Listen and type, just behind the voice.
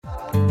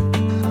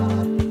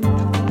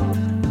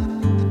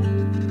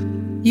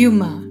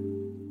Yuma.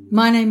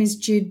 My name is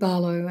Jude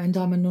Barlow and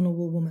I'm a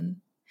Ngunnawal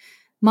woman.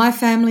 My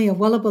family are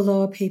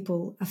Wallabaloa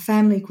people, a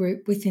family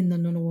group within the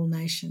Ngunnawal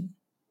Nation.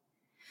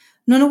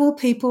 Ngunnawal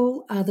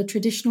people are the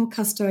traditional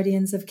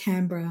custodians of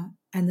Canberra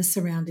and the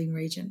surrounding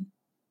region.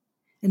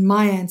 And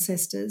my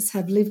ancestors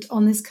have lived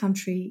on this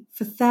country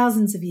for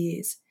thousands of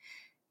years,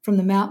 from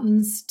the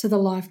mountains to the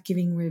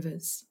life-giving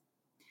rivers.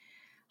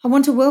 I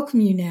want to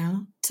welcome you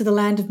now to the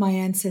land of my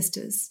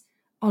ancestors,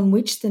 on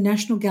which the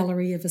National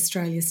Gallery of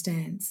Australia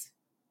stands.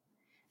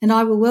 And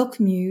I will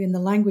welcome you in the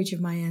language of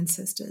my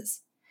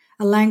ancestors,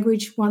 a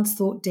language once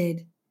thought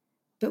dead,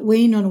 but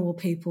we Ngunnawal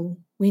people,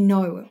 we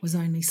know it was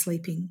only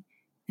sleeping,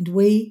 and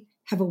we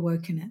have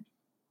awoken it.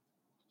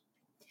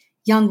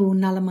 Yangu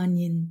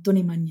nalamanyin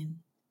dunimanyin.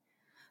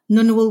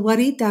 Ngunnawal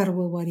wari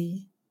darwa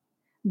wari.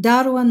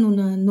 Darwa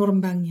nuna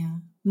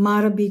nurmbanya,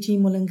 mara biji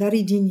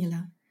mulangari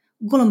jinyala,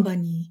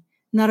 gulambanyi,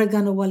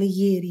 naragana wali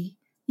yeri,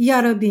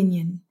 yara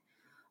binyan,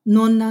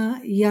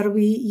 nonna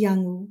yarwi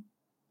yangu,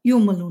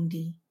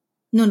 yumalundi.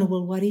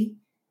 Ngunnawal wari,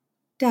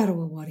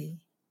 Darwa wari.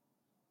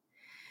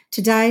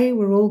 Today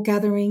we're all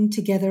gathering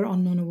together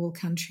on Ngunnawal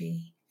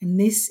country, and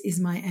this is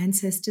my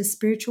ancestors'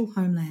 spiritual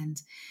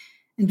homeland,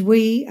 and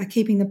we are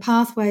keeping the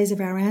pathways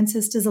of our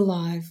ancestors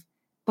alive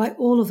by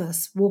all of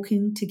us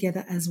walking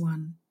together as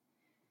one.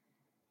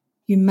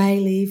 You may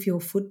leave your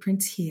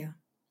footprints here.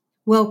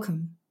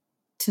 Welcome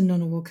to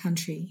Ngunnawal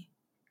country.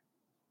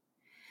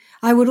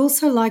 I would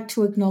also like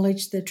to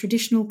acknowledge the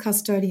traditional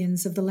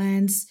custodians of the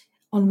lands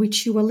on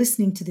which you are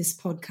listening to this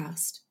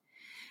podcast,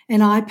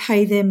 and I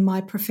pay them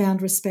my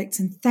profound respects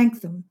and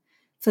thank them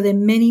for their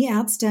many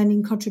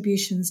outstanding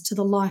contributions to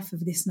the life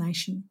of this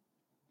nation.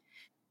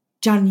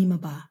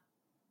 Janimaba,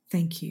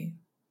 thank you.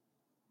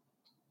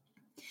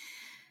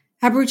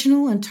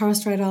 Aboriginal and Torres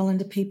Strait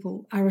Islander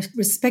people are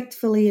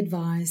respectfully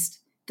advised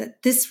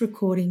that this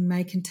recording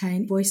may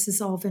contain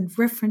voices of and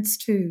reference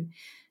to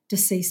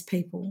deceased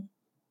people.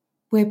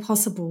 Where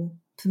possible,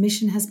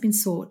 permission has been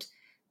sought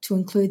to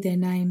include their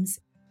names.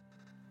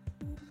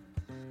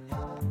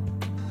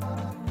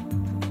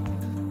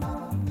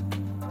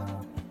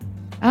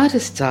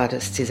 Artists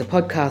is a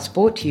podcast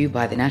brought to you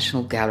by the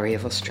National Gallery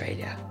of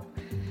Australia.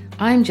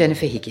 I'm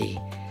Jennifer Hickey,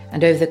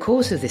 and over the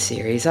course of the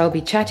series I'll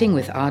be chatting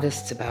with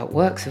artists about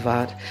works of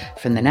art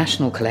from the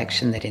National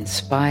Collection that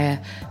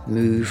inspire,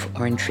 move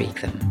or intrigue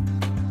them.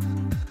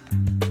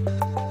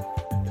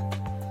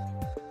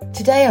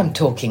 Today I'm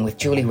talking with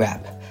Julie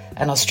Rrap,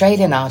 an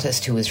Australian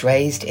artist who was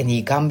raised in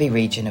the Yugambeh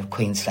region of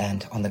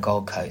Queensland on the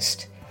Gold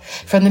Coast.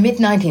 From the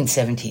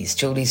mid-1970s,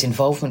 Julie's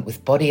involvement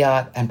with body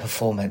art and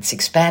performance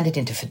expanded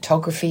into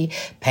photography,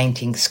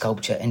 painting,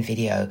 sculpture and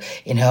video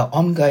in her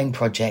ongoing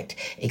project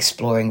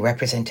exploring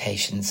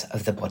representations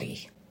of the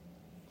body.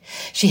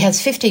 She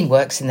has 15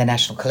 works in the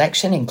National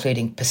Collection,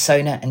 including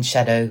Persona and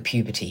Shadow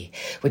Puberty,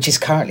 which is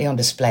currently on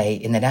display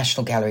in the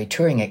National Gallery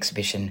touring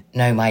exhibition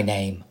Know My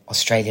Name,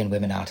 Australian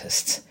Women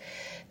Artists.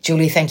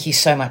 Julie, thank you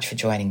so much for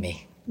joining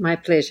me. My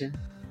pleasure.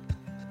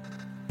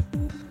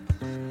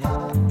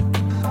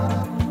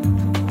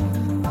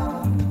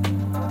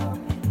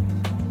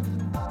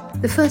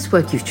 The first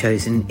work you've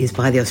chosen is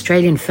by the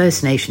Australian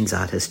First Nations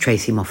artist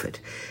Tracy Moffat,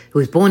 who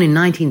was born in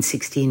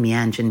 1960 in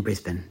Meanjin,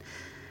 Brisbane.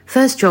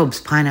 First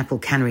Job's Pineapple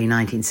Cannery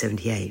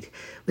 1978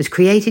 was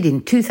created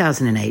in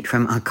 2008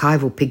 from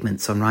archival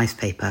pigments on rice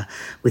paper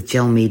with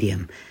gel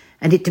medium,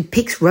 and it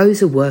depicts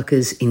rows of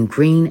workers in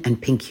green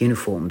and pink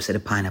uniforms at a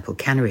pineapple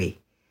cannery.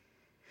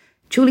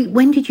 Julie,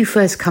 when did you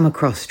first come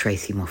across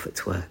Tracy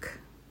Moffat's work?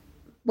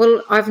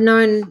 Well, I've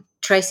known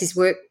Tracy's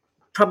work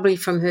probably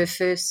from her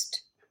first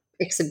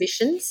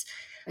exhibitions,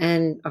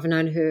 and I've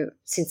known her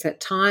since that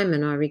time,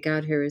 and I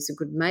regard her as a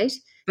good mate.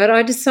 But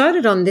I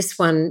decided on this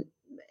one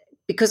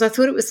because I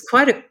thought it was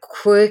quite a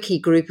quirky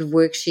group of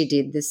work she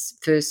did, this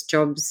first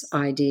jobs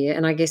idea,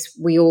 and I guess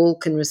we all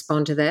can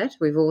respond to that.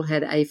 We've all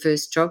had a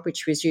first job,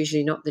 which was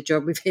usually not the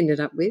job we've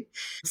ended up with.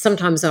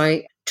 Sometimes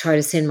I try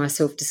to send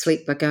myself to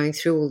sleep by going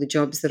through all the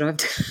jobs that I've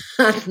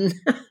done.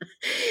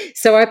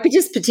 So I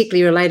just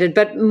particularly related,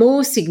 but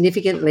more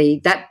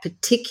significantly, that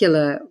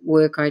particular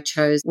work I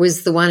chose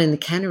was the one in the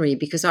cannery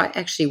because I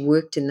actually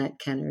worked in that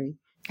cannery.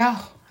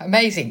 Oh,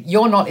 amazing.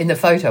 You're not in the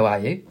photo, are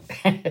you?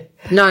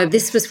 No,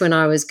 this was when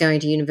I was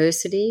going to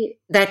university.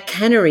 That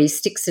cannery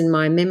sticks in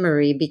my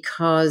memory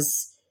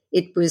because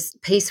it was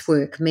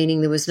piecework,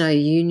 meaning there was no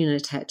union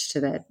attached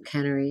to that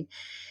cannery.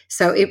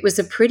 So it was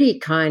a pretty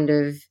kind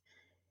of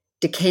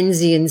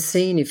Dickensian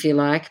scene, if you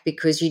like,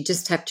 because you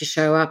just have to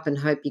show up and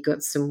hope you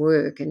got some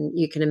work. And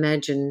you can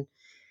imagine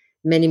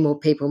many more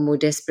people more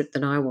desperate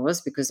than I was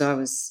because I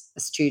was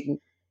a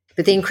student.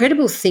 But the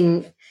incredible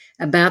thing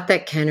about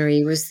that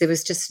cannery was there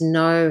was just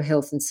no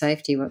health and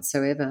safety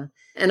whatsoever.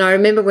 And I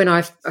remember when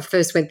I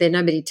first went there,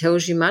 nobody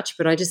tells you much,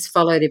 but I just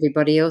followed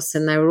everybody else,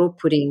 and they were all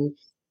putting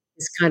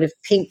this kind of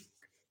pink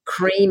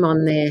cream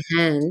on their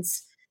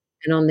hands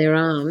and on their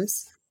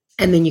arms,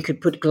 and then you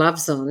could put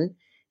gloves on.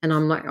 And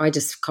I'm like, I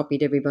just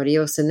copied everybody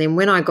else. And then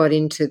when I got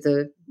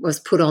was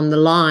put on the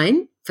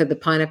line, for the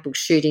pineapple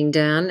shooting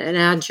down, and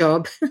our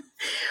job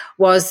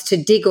was to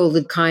dig all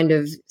the kind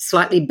of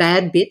slightly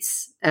bad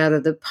bits out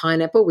of the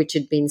pineapple, which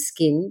had been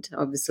skinned,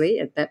 obviously,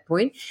 at that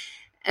point,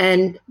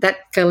 and that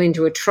fell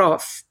into a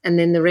trough, and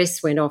then the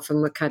rest went off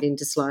and were cut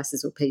into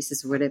slices or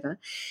pieces or whatever.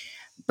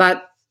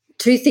 But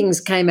two things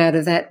came out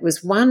of that.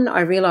 Was one, I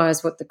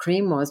realised what the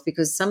cream was,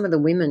 because some of the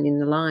women in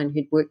the line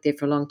who'd worked there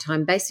for a long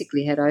time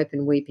basically had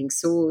open weeping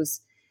sores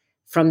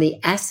from the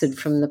acid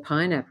from the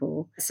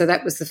pineapple. So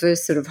that was the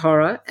first sort of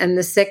horror. And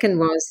the second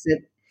was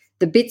that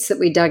the bits that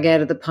we dug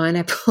out of the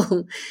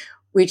pineapple,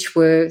 which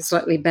were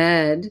slightly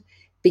bad,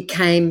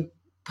 became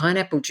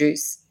pineapple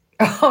juice.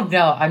 Oh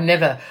no, I'm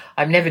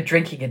never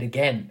drinking it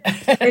again.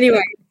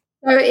 Anyway,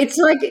 so it's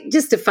like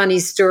just a funny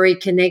story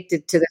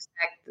connected to the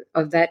fact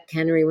of that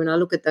cannery. When I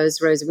look at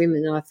those rows of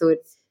women, I thought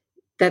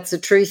that's a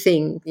true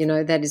thing.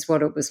 That is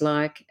what it was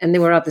like. And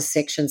there were other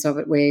sections of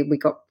it where we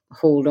got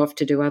hauled off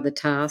to do other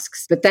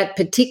tasks. But that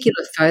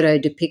particular photo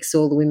depicts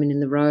all the women in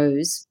the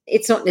rows.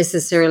 It's not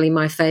necessarily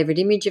my favourite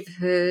image of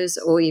hers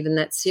or even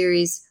that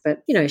series,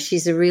 but,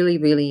 she's a really,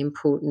 really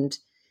important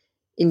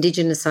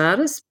Indigenous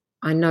artist.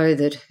 I know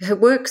that her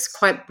work's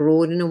quite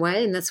broad in a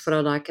way, and that's what I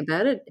like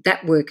about it.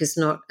 That work is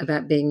not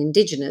about being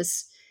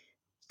Indigenous.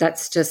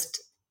 That's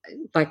just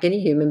like any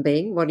human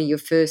being. What are your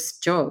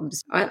first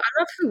jobs? I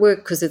love her work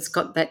because it's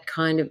got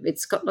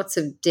lots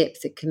of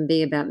depth. It can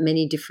be about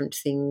many different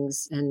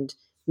things and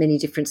many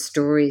different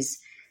stories.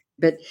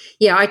 But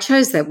yeah, I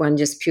chose that one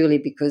just purely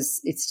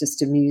because it's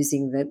just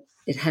amusing that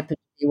it happened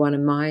to be one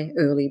of my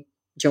early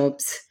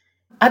jobs.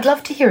 I'd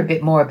love to hear a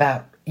bit more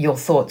about your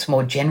thoughts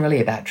more generally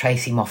about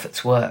Tracy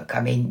Moffat's work.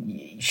 I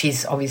mean,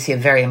 she's obviously a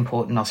very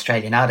important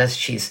Australian artist.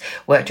 She's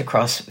worked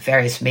across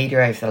various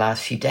media over the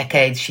last few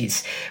decades.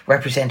 She's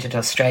represented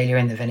Australia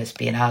in the Venice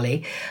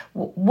Biennale.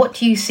 What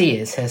do you see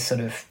as her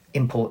sort of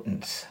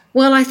importance?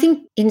 Well, I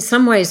think in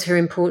some ways her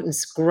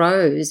importance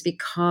grows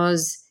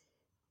because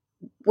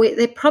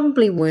there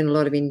probably weren't a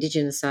lot of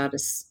Indigenous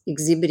artists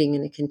exhibiting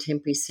in a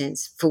contemporary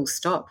sense, full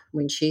stop,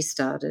 when she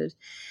started.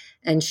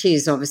 And she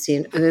is obviously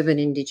an urban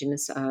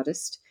Indigenous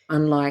artist,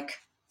 unlike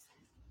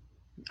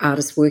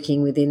artists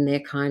working within their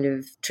kind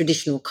of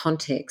traditional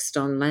context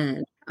on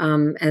land.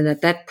 And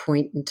at that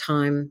point in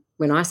time,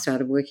 when I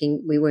started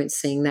working, we weren't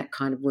seeing that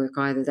kind of work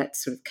either. That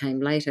sort of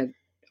came later.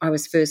 I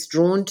was first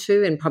drawn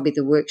to, and probably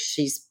the work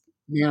she's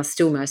now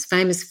still most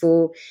famous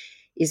for,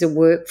 is a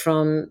work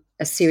from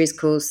a series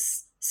called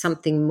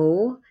Something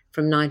More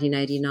from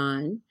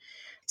 1989.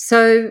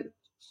 So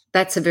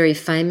that's a very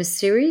famous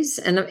series.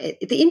 And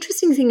the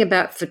interesting thing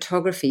about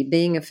photography,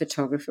 being a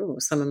photographer, or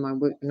some of my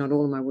work, not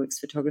all of my work's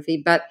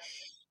photography, but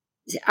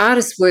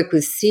artists work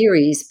with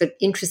series. But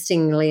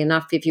interestingly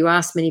enough, if you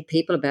ask many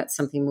people about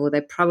Something More,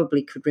 they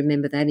probably could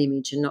remember that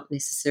image and not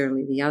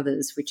necessarily the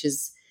others, which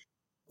is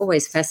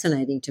always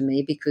fascinating to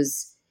me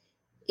because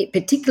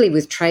particularly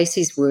with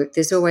Tracy's work,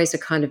 there's always a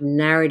kind of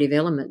narrative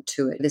element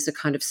to it. There's a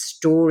kind of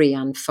story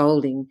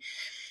unfolding.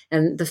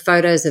 And the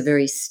photos are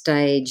very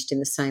staged in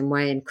the same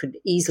way and could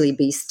easily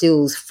be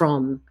stills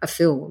from a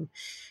film.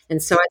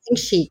 And so I think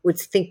she would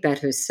think that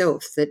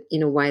herself, that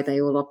in a way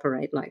they all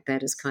operate like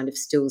that as kind of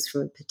stills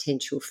from a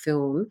potential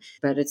film,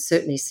 but it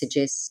certainly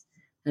suggests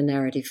a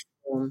narrative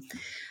form.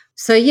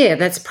 So, yeah,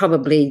 that's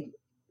probably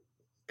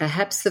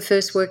perhaps the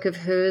first work of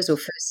hers or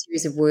first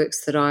series of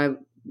works that I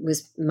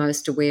was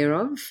most aware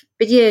of.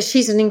 But yeah,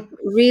 she's a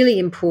really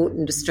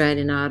important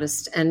Australian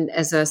artist. And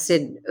as I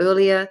said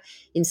earlier,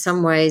 in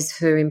some ways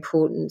her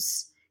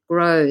importance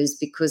grows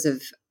because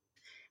of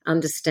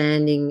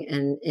understanding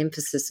and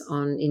emphasis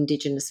on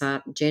Indigenous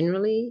art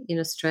generally in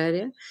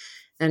Australia.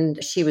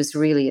 And she was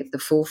really at the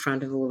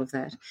forefront of all of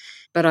that.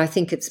 But I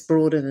think it's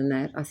broader than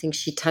that. I think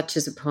she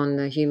touches upon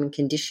the human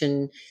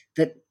condition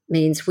that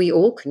means we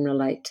all can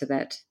relate to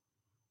that,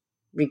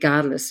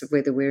 regardless of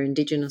whether we're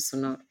Indigenous or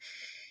not.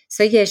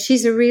 So, yeah,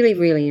 she's a really,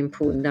 really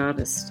important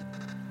artist.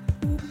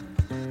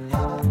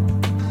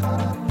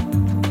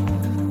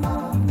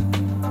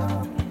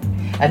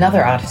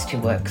 Another artist who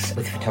works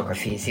with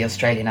photography is the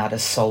Australian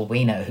artist Sol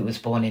Wiener, who was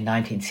born in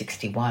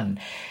 1961.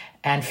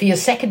 And for your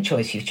second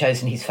choice, you've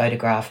chosen his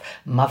photograph,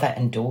 Mother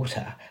and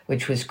Daughter,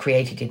 which was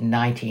created in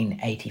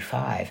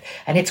 1985.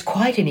 And it's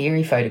quite an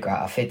eerie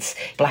photograph. It's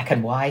black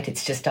and white.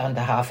 It's just under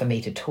 1/2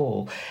 metre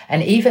tall.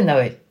 And even though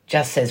it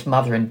just says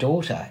mother and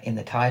daughter in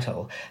the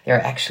title, there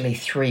are actually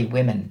 3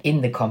 women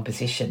in the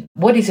composition.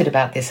 What is it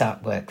about this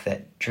artwork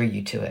that drew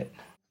you to it?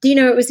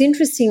 It was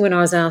interesting when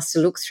I was asked to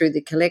look through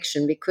the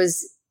collection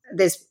because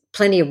there's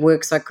plenty of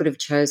works I could have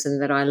chosen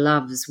that I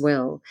love as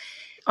well.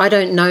 I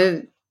don't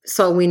know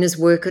Sol Wiener's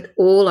work at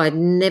all. I'd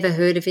never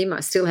heard of him.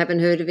 I still haven't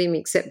heard of him,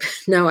 except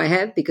now I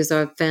have because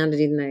I've found it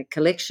in the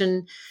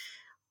collection.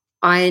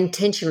 I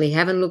intentionally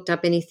haven't looked up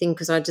anything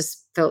because I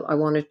just felt I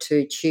wanted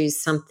to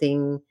choose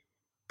something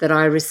that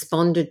I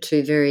responded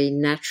to very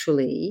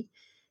naturally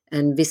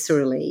and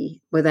viscerally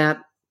without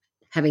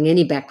having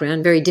any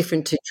background, very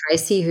different to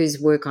Tracy,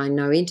 whose work I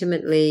know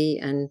intimately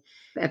and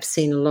have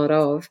seen a lot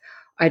of.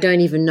 I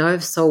don't even know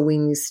if Sol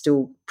Wiener is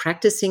still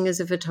practicing as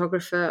a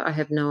photographer. I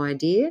have no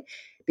idea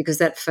because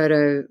that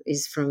photo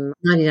is from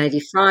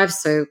 1985,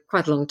 so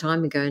quite a long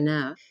time ago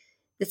now.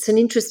 It's an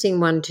interesting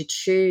one to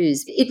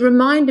choose. It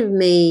reminded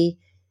me,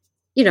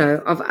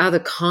 of other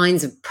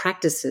kinds of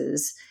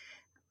practices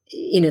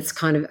in its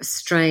kind of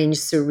strange,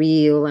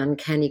 surreal,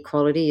 uncanny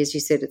quality. As you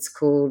said, it's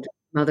called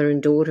mother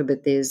and daughter,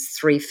 but there's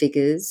three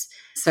figures.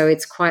 So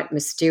it's quite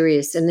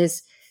mysterious. And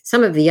there's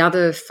some of the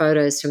other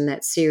photos from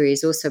that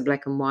series, also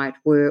black and white,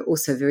 were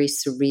also very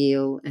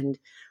surreal. And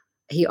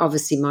he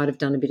obviously might have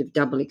done a bit of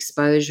double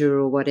exposure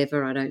or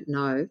whatever, I don't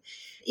know.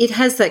 It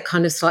has that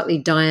kind of slightly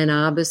Diane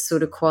Arbus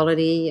sort of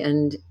quality.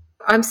 And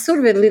I'm sort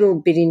of a little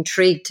bit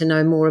intrigued to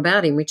know more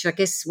about him, which I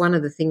guess one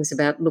of the things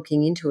about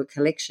looking into a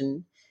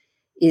collection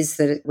is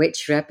that it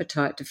whets your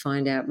appetite to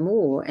find out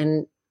more.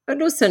 And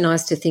it's also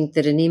nice to think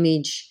that an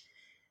image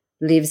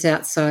lives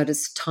outside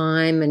its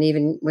time, and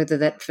even whether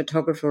that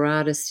photographer or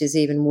artist is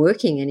even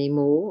working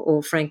anymore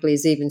or frankly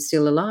is even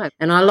still alive.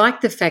 And I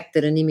like the fact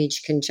that an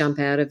image can jump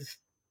out of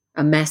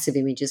a massive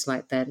images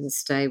like that and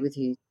stay with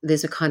you.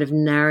 There's a kind of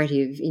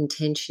narrative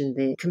intention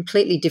there,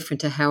 completely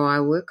different to how I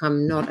work.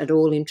 I'm not at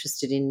all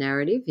interested in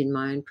narrative in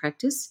my own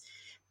practice.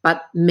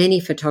 But many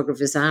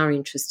photographers are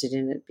interested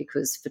in it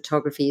because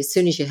photography, as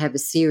soon as you have a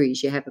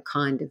series, you have a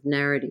kind of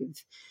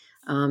narrative.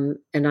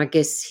 And I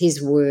guess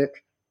his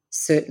work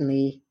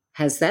certainly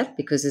has that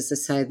because, as I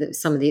say,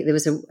 there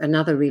was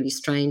another really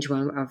strange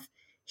one of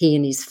he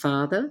and his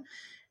father.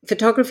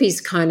 Photography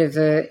is kind of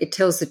it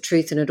tells the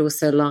truth and it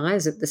also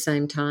lies at the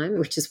same time,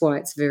 which is why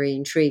it's a very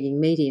intriguing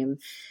medium.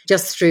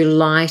 Just through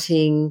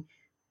lighting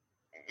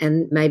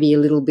and maybe a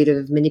little bit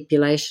of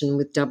manipulation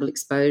with double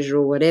exposure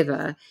or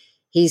whatever,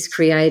 he's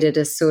created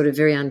a sort of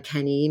very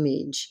uncanny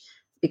image.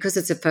 Because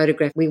it's a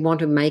photograph, we want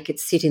to make it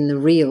sit in the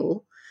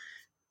real,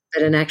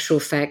 but in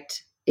actual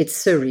fact, it's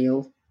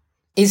surreal.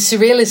 Is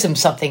surrealism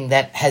something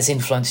that has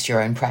influenced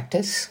your own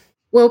practice?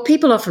 Well,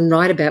 people often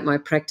write about my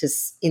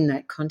practice in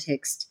that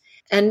context.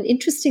 And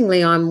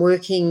interestingly, I'm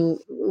working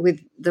with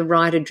the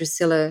writer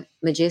Drusilla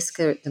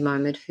Majeska at the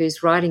moment,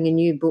 who's writing a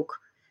new book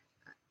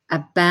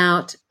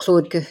about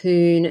Claude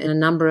Cahun and a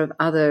number of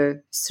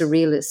other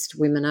surrealist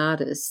women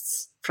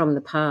artists from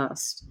the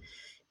past.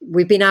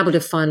 We've been able to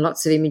find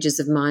lots of images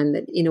of mine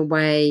that, in a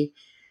way,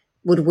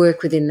 would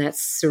work within that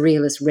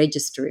surrealist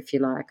register, if you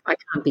like. I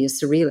can't be a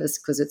surrealist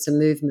because it's a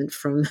movement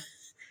from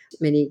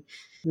many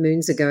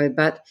moons ago.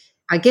 But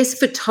I guess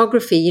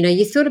photography,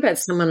 you thought about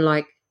someone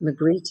like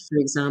Magritte, for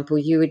example,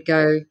 you would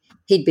go,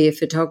 he'd be a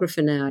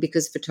photographer now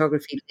because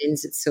photography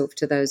lends itself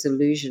to those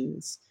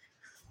illusions.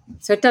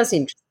 So it does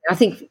interest me. I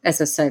think,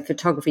 as I say,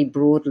 photography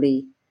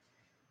broadly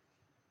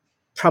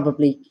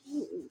probably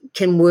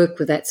can work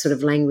with that sort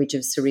of language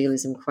of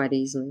surrealism quite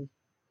easily.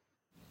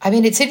 I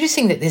mean, it's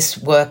interesting that this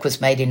work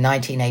was made in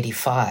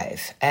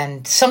 1985,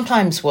 and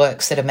sometimes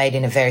works that are made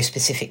in a very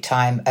specific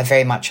time are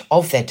very much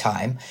of their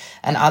time,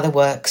 and other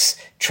works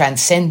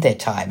transcend their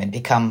time and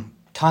become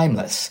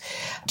timeless.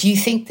 Do you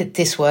think that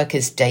this work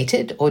is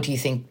dated, or do you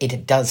think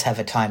it does have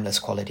a timeless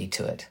quality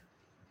to it?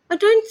 I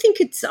don't think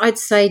I'd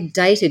say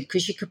dated,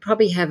 because you could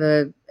probably have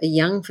a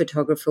young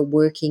photographer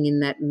working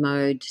in that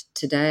mode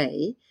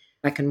today,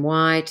 black and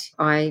white.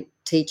 I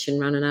teach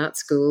and run an art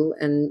school,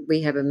 and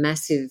we have a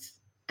massive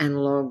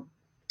analogue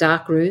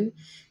darkroom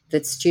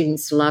that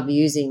students love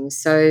using.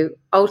 So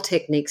old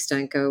techniques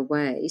don't go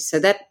away. So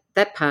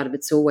that part of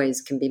it's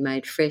always can be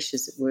made fresh,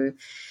 as it were.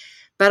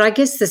 But I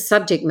guess the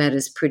subject matter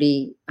is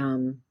pretty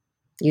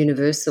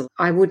universal.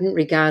 I wouldn't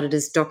regard it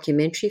as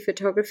documentary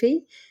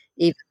photography,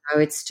 even though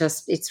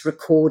it's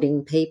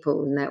recording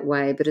people in that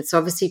way. But it's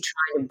obviously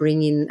trying to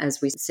bring in, as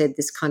we said,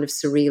 this kind of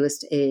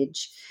surrealist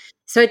edge.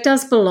 So it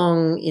does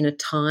belong in a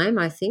time,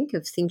 I think,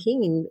 of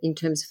thinking in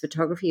terms of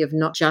photography, of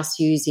not just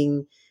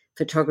using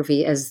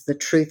photography as the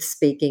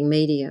truth-speaking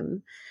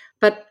medium.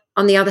 But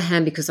on the other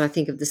hand, because I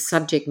think of the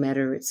subject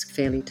matter, it's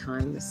fairly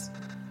timeless.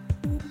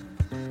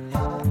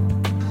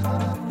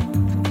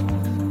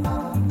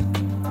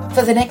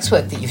 For the next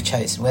work that you've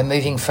chosen, we're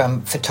moving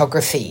from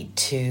photography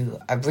to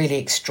a really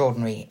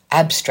extraordinary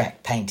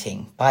abstract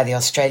painting by the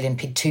Australian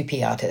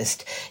Pintupi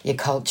artist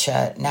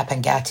Yakulcha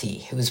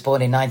Napangati, who was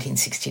born in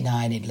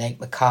 1969 in Lake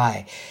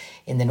Mackay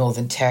in the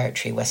Northern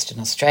Territory, Western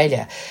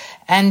Australia.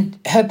 And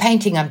her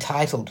painting,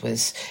 Untitled,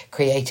 was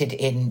created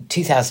in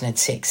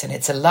 2006, and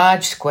it's a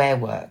large square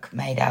work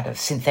made out of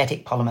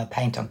synthetic polymer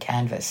paint on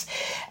canvas.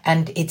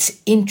 And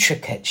its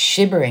intricate,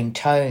 shimmering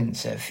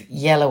tones of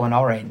yellow and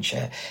orange,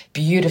 a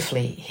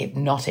beautifully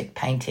hypnotic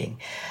painting.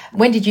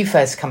 When did you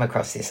first come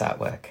across this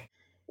artwork?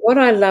 What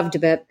I loved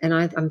about, and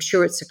I'm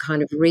sure it's a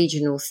kind of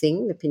regional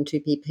thing, the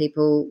Pintupi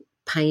people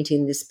paint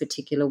in this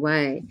particular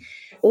way.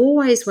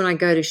 Always when I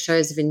go to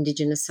shows of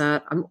Indigenous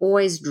art, I'm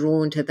always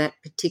drawn to that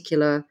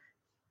particular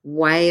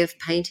way of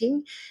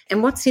painting.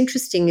 And what's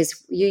interesting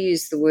is you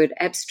use the word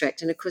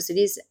abstract, and of course it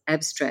is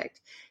abstract,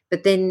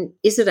 but then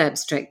is it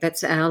abstract?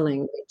 That's our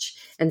language.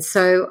 And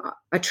so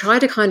I try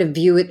to kind of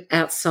view it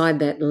outside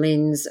that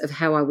lens of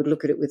how I would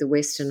look at it with a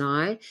Western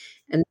eye.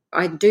 And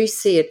I do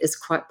see it as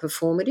quite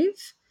performative.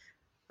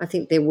 I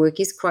think their work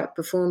is quite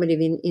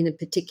performative in a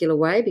particular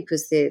way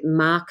because they're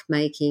mark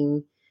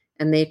making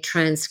and they're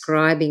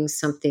transcribing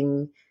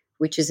something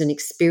which is an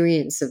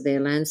experience of their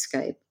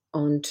landscape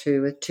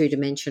onto a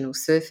two-dimensional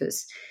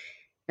surface.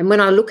 And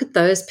when I look at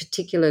those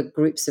particular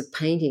groups of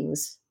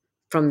paintings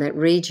from that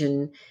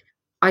region,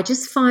 I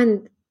just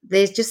find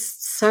they're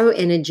just so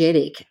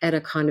energetic at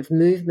a kind of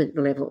movement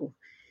level,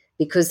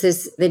 because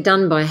they're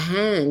done by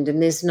hand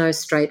and there's no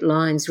straight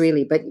lines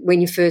really. But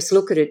when you first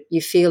look at it,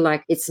 you feel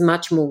like it's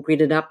much more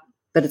gridded up,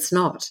 but it's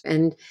not.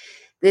 And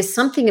there's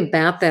something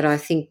about that, I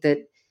think,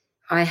 that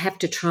I have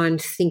to try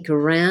and think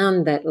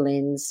around that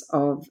lens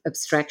of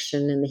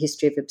abstraction and the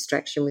history of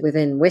abstraction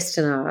within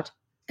Western art,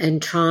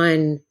 and try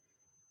and,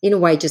 in a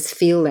way, just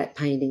feel that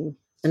painting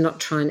and not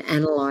try and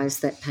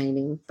analyse that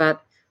painting.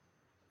 But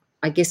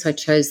I guess I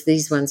chose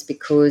these ones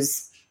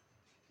because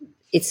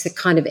it's a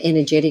kind of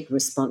energetic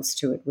response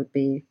to it, would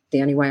be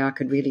the only way I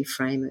could really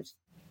frame it.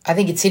 I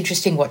think it's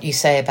interesting what you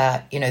say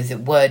about, the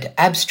word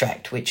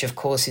abstract, which of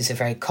course is a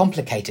very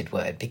complicated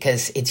word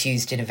because it's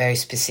used in a very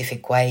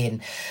specific way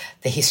in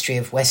the history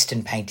of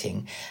Western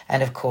painting.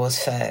 And of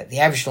course, for the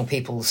Aboriginal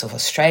peoples of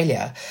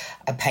Australia,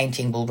 a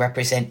painting will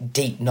represent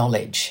deep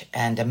knowledge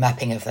and a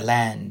mapping of the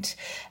land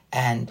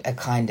and a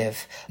kind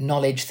of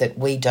knowledge that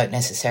we don't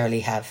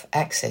necessarily have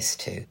access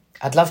to.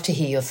 I'd love to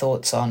hear your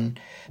thoughts on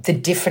the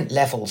different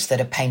levels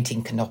that a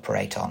painting can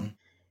operate on.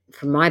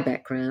 From my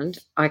background,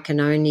 I can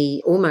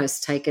only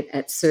almost take it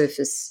at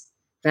surface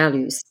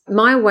values.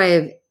 My way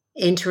of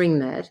entering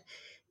that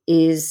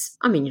is,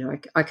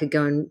 I could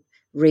go and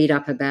read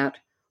up about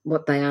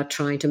what they are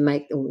trying to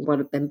make or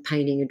what the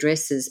painting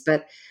addresses,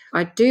 but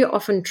I do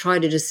often try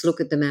to just look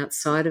at them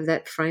outside of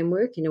that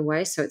framework in a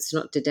way, so it's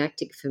not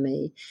didactic for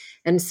me.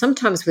 And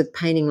sometimes with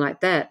painting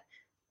like that,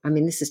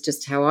 this is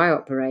just how I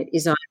operate,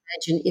 is I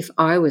imagine if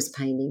I was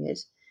painting it,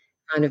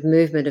 kind of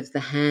movement of the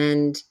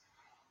hand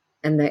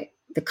and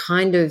the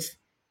kind of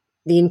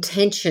the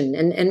intention,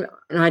 and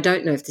I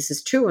don't know if this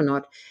is true or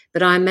not,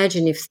 but I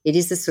imagine if it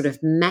is a sort of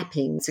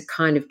mapping, it's a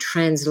kind of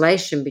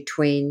translation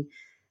between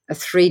a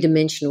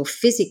three-dimensional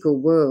physical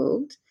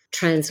world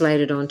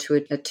translated onto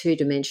a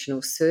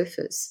two-dimensional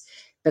surface.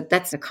 But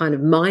that's a kind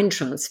of mind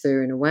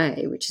transfer in a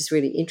way, which is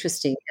really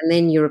interesting. And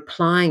then you're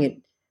applying it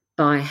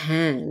by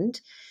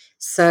hand.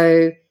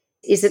 So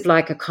is it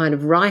like a kind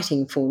of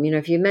writing form?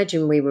 If you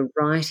imagine we were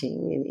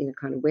writing in a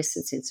kind of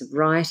Western sense of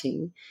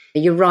writing,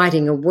 you're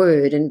writing a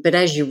word, but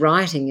as you're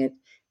writing it,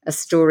 a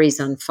story's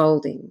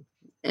unfolding.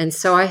 And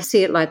so I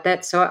see it like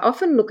that. So I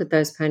often look at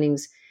those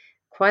paintings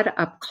quite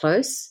up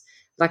close,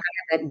 like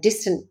I have that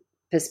distant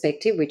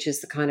perspective, which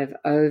is the kind of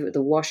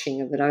the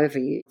washing of it over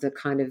you, the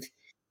kind of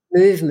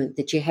movement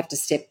that you have to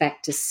step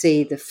back to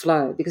see the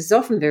flow, because it's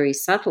often very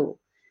subtle.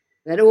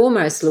 It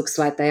almost looks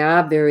like they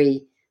are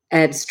very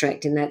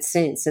abstract in that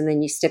sense, and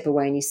then you step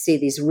away and you see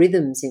these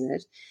rhythms in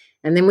it.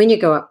 And then when you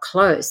go up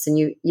close,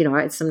 and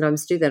I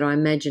sometimes do that, I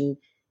imagine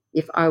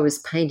if I was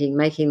painting,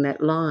 making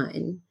that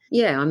line.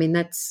 Yeah,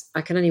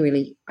 I can only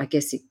really, I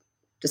guess,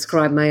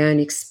 describe my own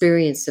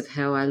experience of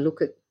how I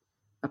look at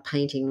a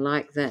painting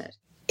like that.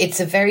 It's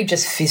a very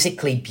just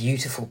physically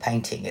beautiful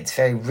painting. It's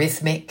very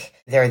rhythmic.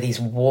 There are these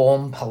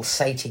warm,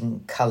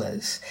 pulsating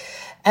colours.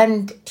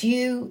 And do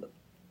you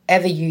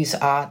ever use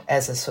art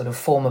as a sort of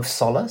form of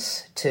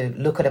solace, to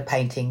look at a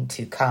painting,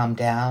 to calm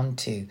down,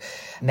 to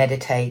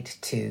meditate,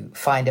 to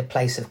find a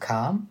place of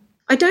calm?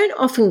 I don't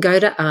often go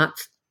to art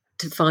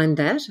to find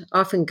that. I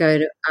often go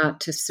to art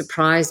to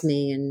surprise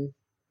me and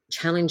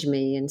challenge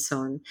me and so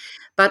on.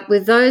 But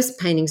with those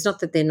paintings, not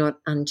that they're not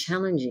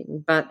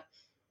unchallenging, but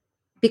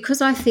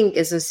because I think,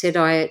 as I said,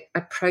 I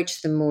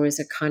approach them more as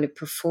a kind of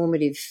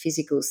performative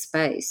physical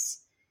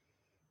space,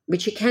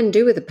 which you can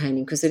do with a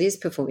painting because it is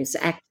performance,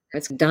 it's active,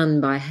 it's done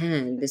by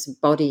hand, there's a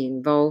body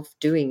involved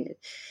doing it.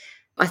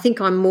 I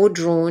think I'm more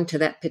drawn to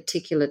that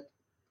particular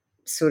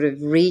sort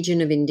of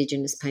region of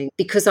Indigenous painting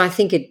because I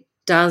think it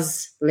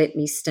does let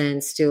me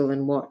stand still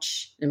and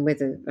watch, and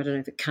whether, I don't know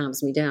if it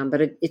calms me down,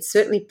 but it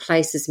certainly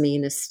places me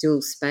in a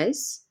still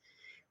space,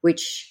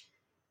 which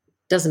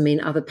doesn't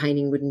mean other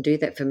painting wouldn't do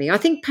that for me. I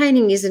think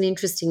painting is an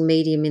interesting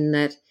medium in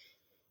that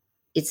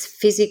it's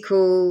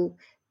physical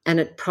and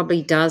it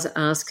probably does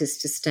ask us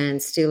to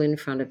stand still in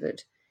front of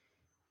it.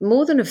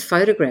 More than a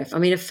photograph.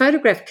 A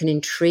photograph can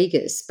intrigue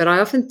us, but I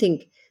often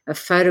think a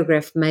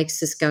photograph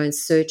makes us go in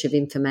search of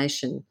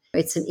information.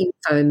 It's an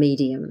info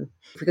medium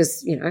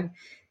because,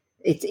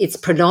 it's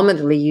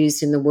predominantly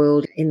used in the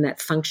world in that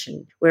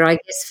function, where I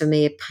guess for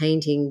me a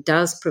painting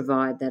does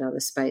provide that other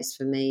space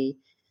for me,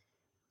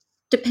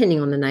 depending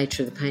on the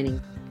nature of the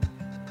painting.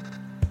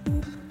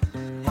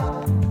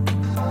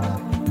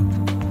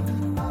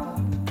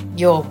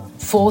 Your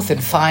fourth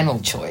and final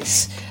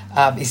choice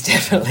is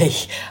definitely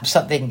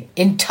something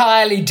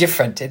entirely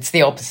different. It's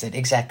the opposite,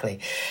 exactly.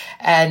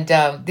 And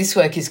this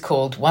work is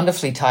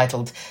wonderfully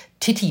titled,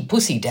 Titty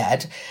Pussy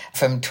Dad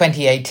from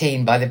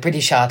 2018 by the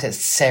British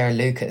artist Sarah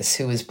Lucas,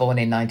 who was born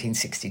in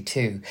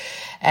 1962.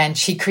 And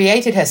she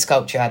created her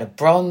sculpture out of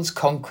bronze,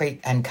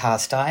 concrete and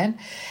cast iron.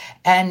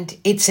 And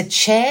it's a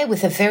chair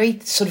with a very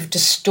sort of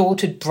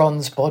distorted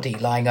bronze body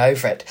lying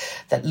over it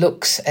that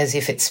looks as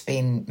if it's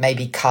been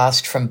maybe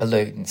cast from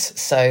balloons.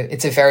 So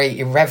it's a very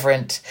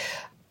irreverent,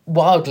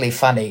 wildly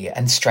funny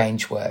and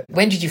strange work.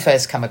 When did you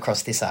first come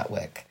across this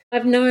artwork?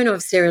 I've known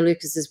of Sarah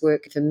Lucas's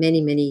work for many,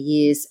 many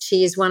years.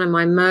 She is one of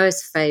my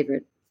most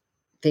favourite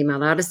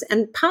female artists,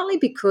 and partly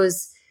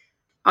because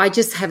I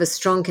just have a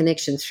strong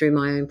connection through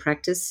my own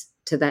practice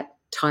to that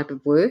type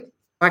of work.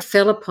 I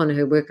fell upon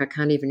her work, I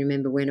can't even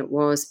remember when it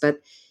was,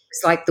 but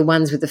it's like the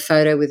ones with the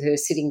photo with her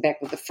sitting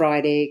back with the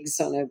fried eggs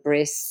on her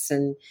breasts,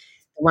 and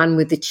the one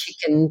with the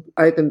chicken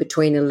open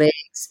between her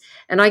legs.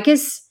 And I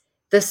guess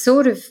the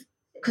sort of,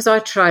 because I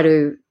try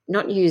to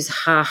not use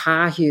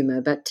ha-ha humour,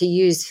 but to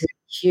use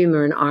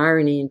humour and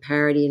irony and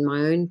parody in my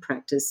own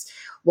practice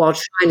while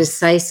trying to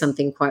say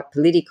something quite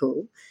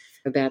political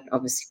about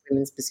obviously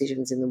women's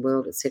positions in the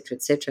world, et cetera,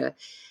 et cetera.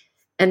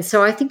 And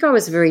so I think I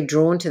was very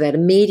drawn to that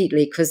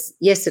immediately because,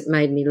 yes, it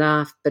made me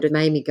laugh, but it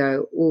made me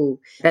go, oh,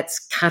 that's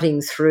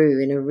cutting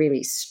through in a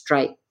really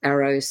straight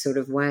arrow sort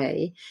of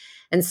way.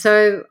 And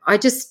so I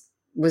just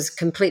was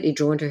completely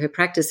drawn to her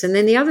practice. And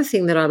then the other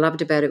thing that I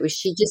loved about it was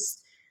she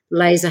just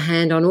lays a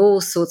hand on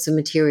all sorts of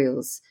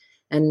materials.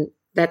 And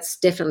that's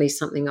definitely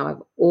something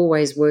I've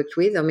always worked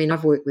with. I mean,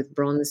 I've worked with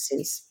bronze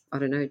since, I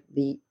don't know,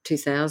 the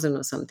 2000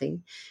 or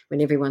something, when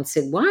everyone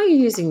said, why are you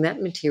using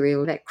that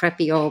material, that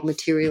crappy old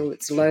material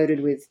that's loaded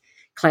with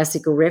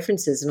classical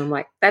references? And I'm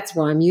like, that's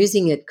why I'm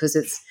using it, because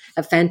it's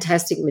a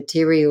fantastic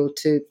material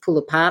to pull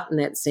apart in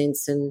that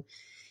sense and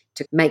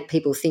to make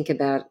people think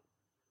about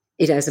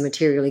it as a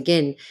material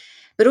again.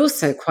 But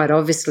also, quite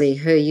obviously,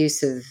 her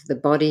use of the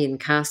body and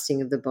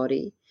casting of the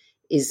body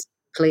is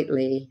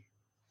completely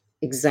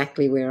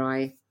exactly where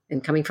I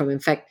am coming from. In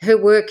fact, her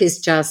work is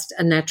just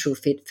a natural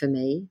fit for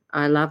me.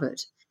 I love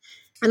it.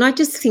 And I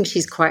just think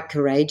she's quite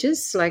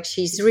courageous. Like,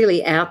 she's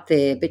really out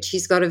there, but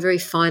she's got a very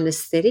fine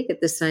aesthetic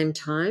at the same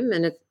time.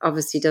 And it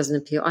obviously doesn't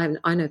appeal.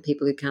 I know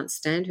people who can't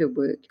stand her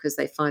work because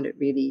they find it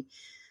really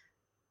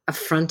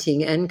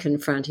affronting and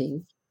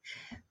confronting.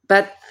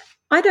 But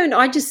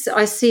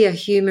I see a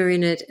humour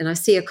in it, and I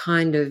see a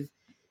kind of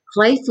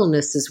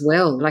playfulness as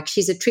well. Like,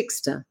 she's a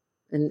trickster.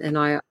 And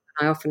I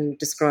often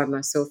describe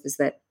myself as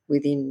that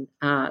within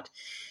art.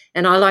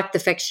 And I like the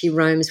fact she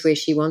roams where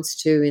she wants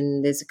to,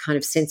 and there's a kind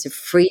of sense of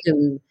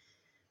freedom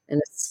and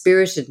a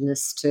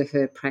spiritedness to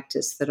her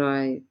practice that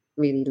I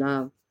really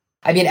love.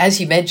 I mean,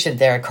 as you mentioned,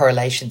 there are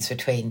correlations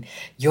between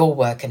your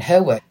work and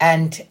her work.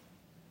 And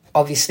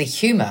obviously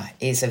humour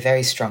is a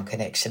very strong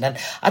connection. And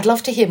I'd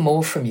love to hear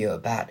more from you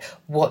about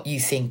what you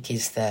think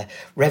is the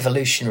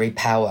revolutionary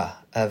power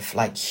of,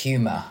 like,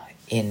 humour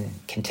in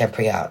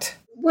contemporary art.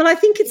 Well, I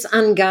think it's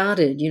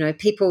unguarded. You know,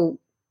 people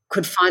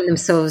could find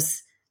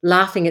themselves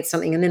laughing at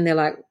something and then they're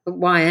like, but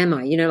why am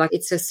I? You know, like,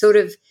 it's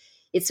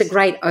a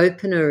great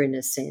opener in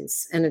a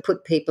sense, and it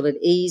put people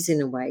at ease in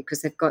a way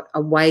because they've got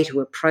a way to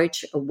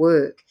approach a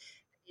work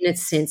in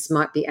its sense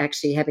might be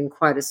actually having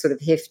quite a sort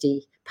of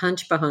hefty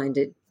punch behind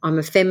it. I'm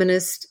a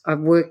feminist.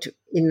 I've worked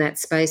in that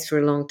space for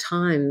a long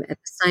time. At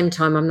the same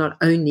time, I'm not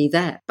only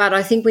that. But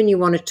I think when you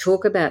want to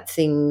talk about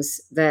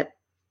things that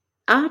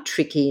are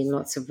tricky in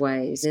lots of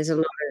ways, there's a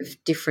lot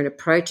of different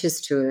approaches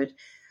to it.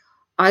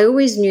 I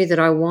always knew that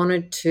I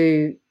wanted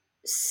to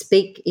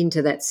speak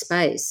into that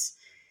space,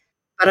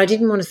 but I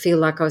didn't want to feel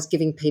like I was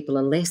giving people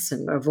a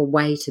lesson of a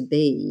way to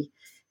be,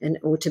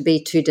 or to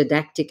be too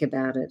didactic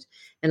about it.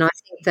 And I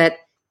think that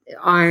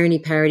irony,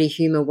 parody,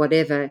 humour,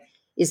 whatever,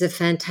 is a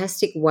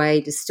fantastic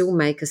way to still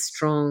make a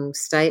strong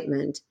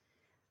statement,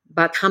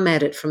 but come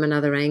at it from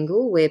another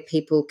angle where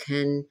people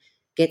can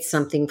get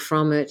something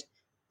from it,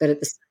 but at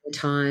the same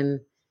time,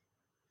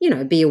 you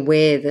know, be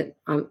aware that,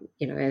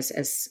 you know,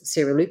 as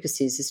Sarah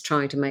Lucas is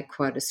trying to make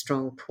quite a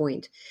strong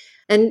point.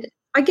 And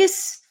I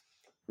guess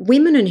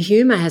women and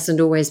humour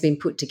hasn't always been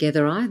put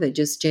together either,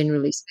 just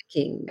generally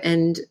speaking.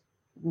 And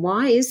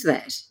why is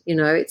that? You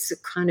know, it's a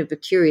kind of a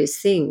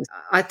curious thing.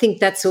 I think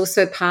that's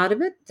also part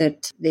of it,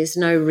 that there's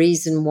no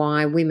reason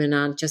why women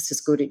aren't just as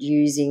good at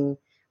using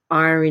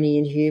irony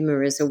and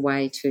humour as a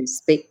way to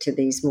speak to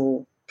these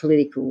more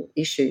political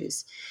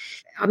issues.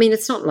 I mean,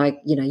 it's not like,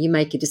 you know, you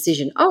make a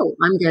decision, oh,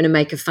 I'm going to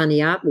make a funny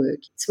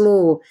artwork. It's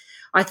more,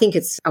 I think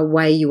it's a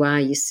way you are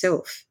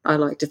yourself. I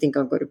like to think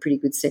I've got a pretty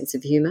good sense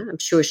of humour. I'm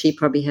sure she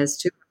probably has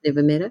too. I've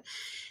never met her.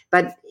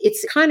 But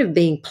it's kind of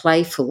being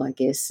playful, I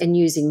guess, and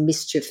using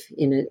mischief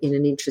in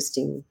an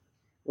interesting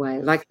way.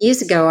 Like,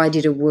 years ago, I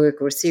did a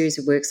work or a series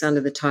of works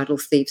under the title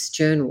Thief's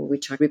Journal,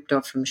 which I ripped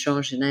off from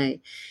Jean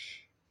Genet.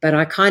 But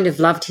I kind of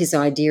loved his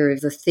idea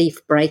of the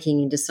thief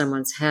breaking into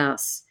someone's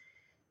house,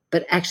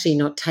 but actually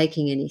not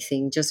taking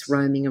anything, just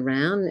roaming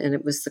around. And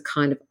it was the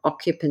kind of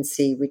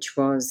occupancy which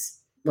was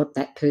what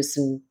that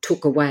person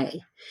took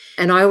away.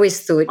 And I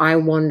always thought I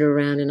wander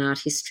around in art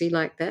history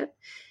like that.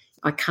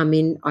 I come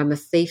in, I'm a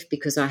thief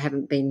because I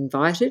haven't been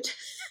invited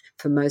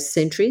for most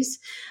centuries.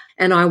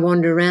 And I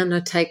wander around and I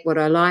take what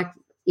I like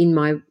in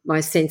my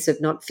sense of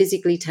not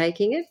physically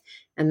taking it,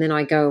 and then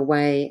I go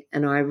away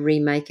and I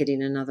remake it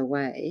in another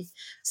way.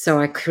 So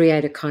I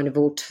create a kind of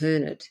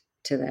alternate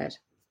to that.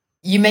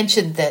 You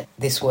mentioned that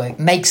this work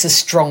makes a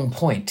strong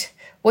point.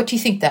 What do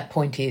you think that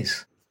point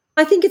is?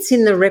 I think it's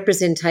in the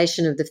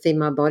representation of the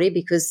female body,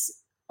 because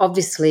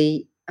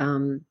obviously,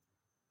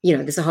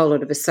 there's a whole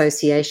lot of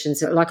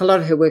associations. Like a lot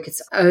of her work,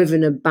 it's over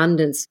an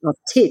abundance of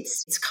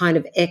tits. It's kind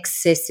of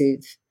excessive.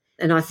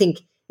 And I think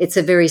it's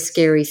a very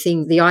scary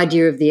thing. The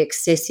idea of the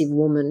excessive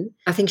woman,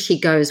 I think she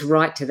goes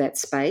right to that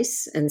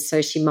space. And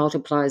so she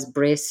multiplies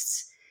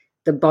breasts.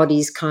 The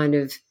body's kind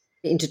of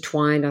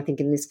intertwined. I think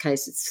in this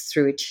case it's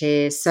through a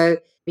chair. So,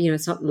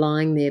 it's not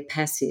lying there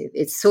passive.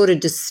 It's sort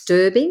of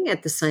disturbing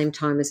at the same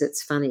time as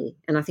it's funny.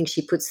 And I think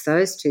she puts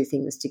those two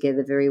things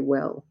together very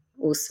well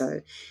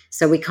also.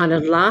 So we kind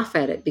of laugh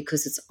at it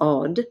because it's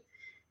odd.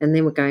 And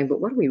then we're going, but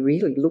what are we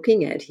really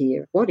looking at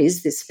here? What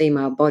is this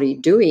female body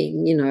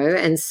doing?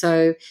 And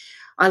so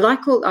I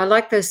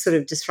like those sort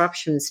of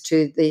disruptions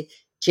to the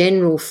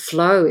general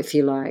flow, if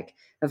you like,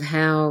 of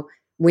how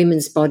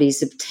women's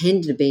bodies have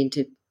tended to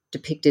be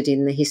depicted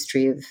in the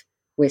history of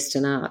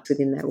Western art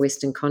within that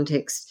Western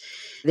context.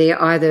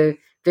 They're either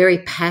very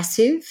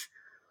passive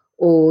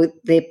or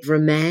they're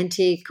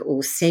romantic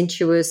or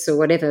sensuous or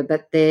whatever,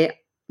 but they're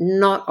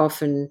not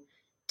often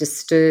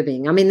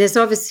disturbing. I mean,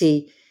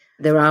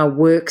 there are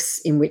works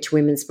in which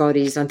women's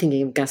bodies, I'm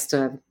thinking of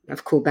Gustave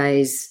of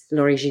Courbet's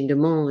L'Origine du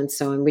Monde and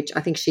so on, which I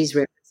think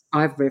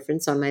I've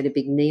referenced. I made a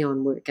big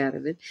neon work out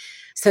of it.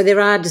 So there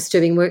are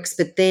disturbing works,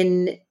 but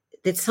then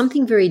there's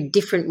something very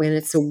different when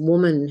it's a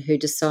woman who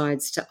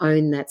decides to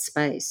own that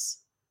space.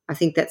 I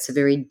think that's a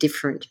very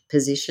different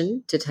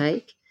position to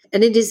take.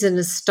 And it is an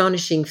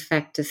astonishing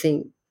fact to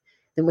think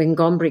that when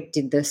Gombrich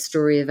did the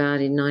Story of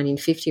Art in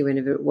 1950,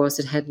 whenever it was,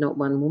 it had not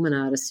one woman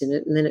artist in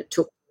it, and then it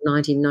took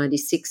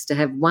 1996 to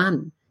have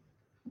one.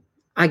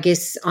 I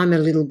guess I'm a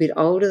little bit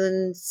older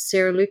than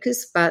Sarah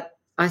Lucas, but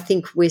I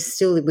think we're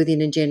still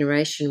within a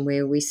generation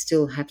where we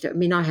still have to,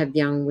 I have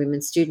young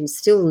women students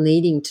still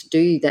needing to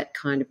do that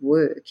kind of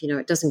work.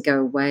 It doesn't go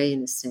away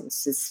in a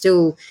sense. It's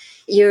still,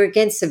 you're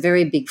against a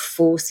very big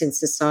force in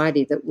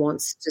society that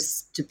wants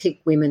to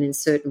pick women in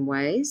certain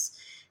ways.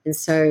 And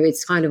so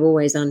it's kind of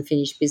always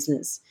unfinished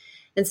business.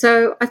 And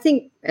so I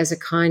think as a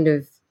kind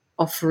of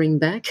offering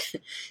back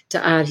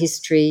to art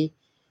history,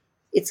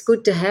 it's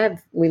good to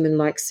have women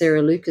like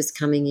Sarah Lucas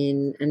coming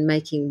in and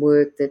making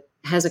work that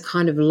has a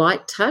kind of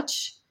light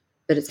touch,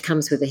 but it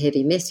comes with a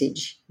heavy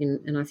message.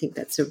 And I think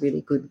that's a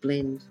really good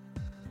blend.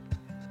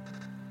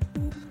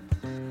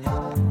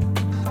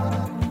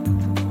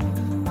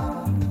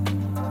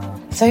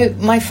 So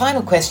my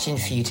final question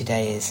for you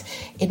today is,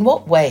 in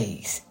what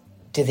ways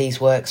do these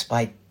works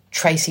by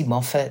Tracy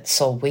Moffat,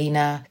 Sol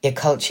Wiener,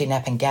 Yakulchi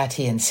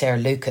Napangati and Sarah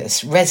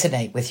Lucas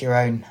resonate with your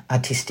own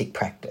artistic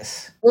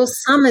practice? Well,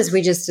 some, as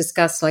we just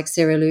discussed, like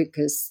Sarah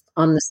Lucas,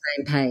 on the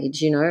same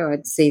page,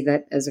 I'd see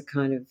that as a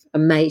kind of a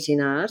mate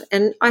in art.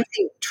 And I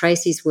think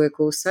Tracy's work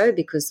also,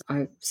 because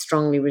I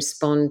strongly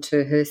respond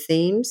to her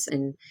themes,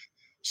 and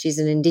she's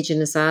an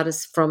Indigenous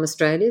artist from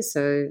Australia,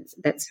 so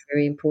that's a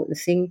very important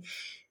thing.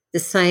 The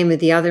same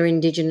with the other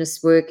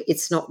Indigenous work.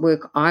 It's not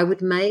work I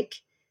would make,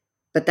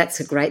 but that's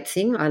a great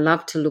thing. I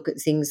love to look at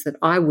things that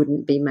I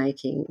wouldn't be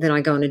making. Then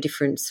I go on a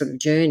different sort of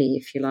journey,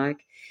 if you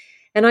like.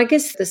 And I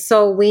guess the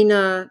Sol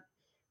Wiener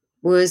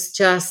was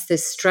just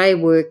this stray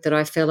work that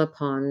I fell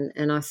upon,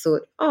 and I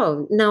thought,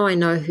 oh, now I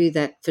know who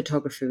that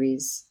photographer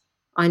is.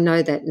 I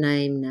know that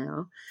name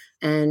now,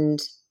 and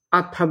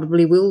I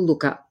probably will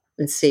look up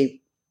and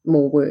see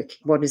more work.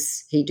 What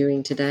is he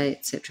doing today,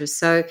 etc.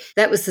 So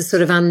that was the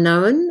sort of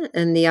unknown,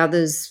 and the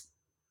others,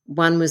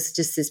 one was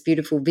just this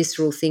beautiful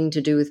visceral thing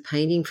to do with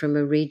painting from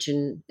a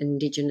region,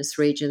 Indigenous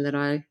region, that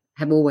I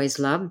have always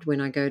loved when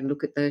I go to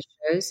look at those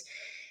shows.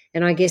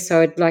 And I guess I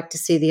would like to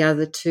see the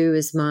other two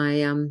as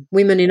my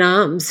women in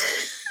arms,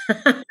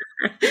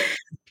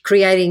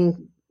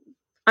 creating,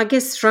 I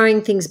guess,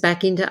 throwing things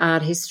back into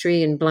art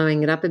history and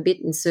blowing it up a bit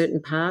in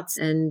certain parts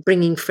and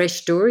bringing fresh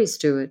stories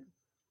to it.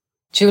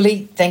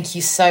 Julie, thank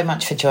you so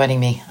much for joining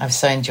me. I've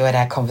so enjoyed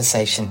our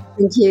conversation.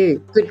 Thank you.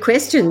 Good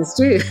questions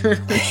too.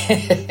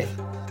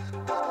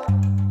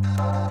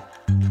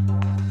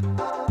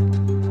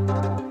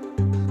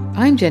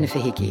 I'm Jennifer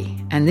Hickey,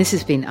 and this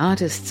has been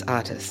Artists,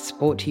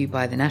 brought to you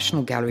by the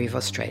National Gallery of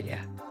Australia.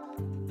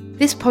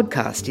 This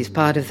podcast is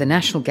part of the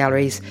National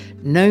Gallery's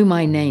Know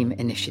My Name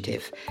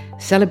initiative,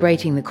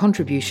 celebrating the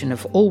contribution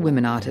of all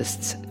women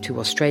artists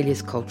to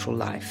Australia's cultural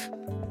life.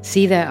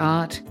 See their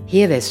art,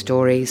 hear their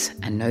stories,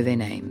 and know their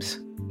names.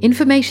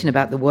 Information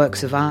about the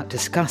works of art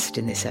discussed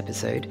in this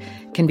episode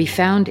can be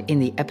found in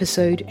the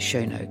episode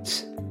show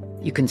notes.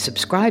 You can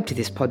subscribe to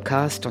this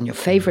podcast on your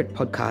favourite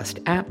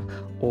podcast app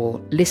or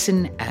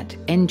listen at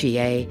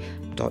nga.gov.au.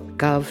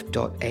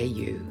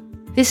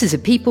 This is a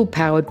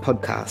people-powered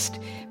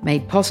podcast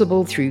made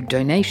possible through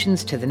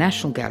donations to the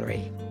National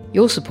Gallery.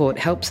 Your support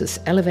helps us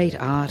elevate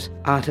art,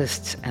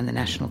 artists and the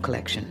National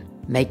Collection.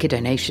 Make a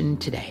donation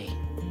today.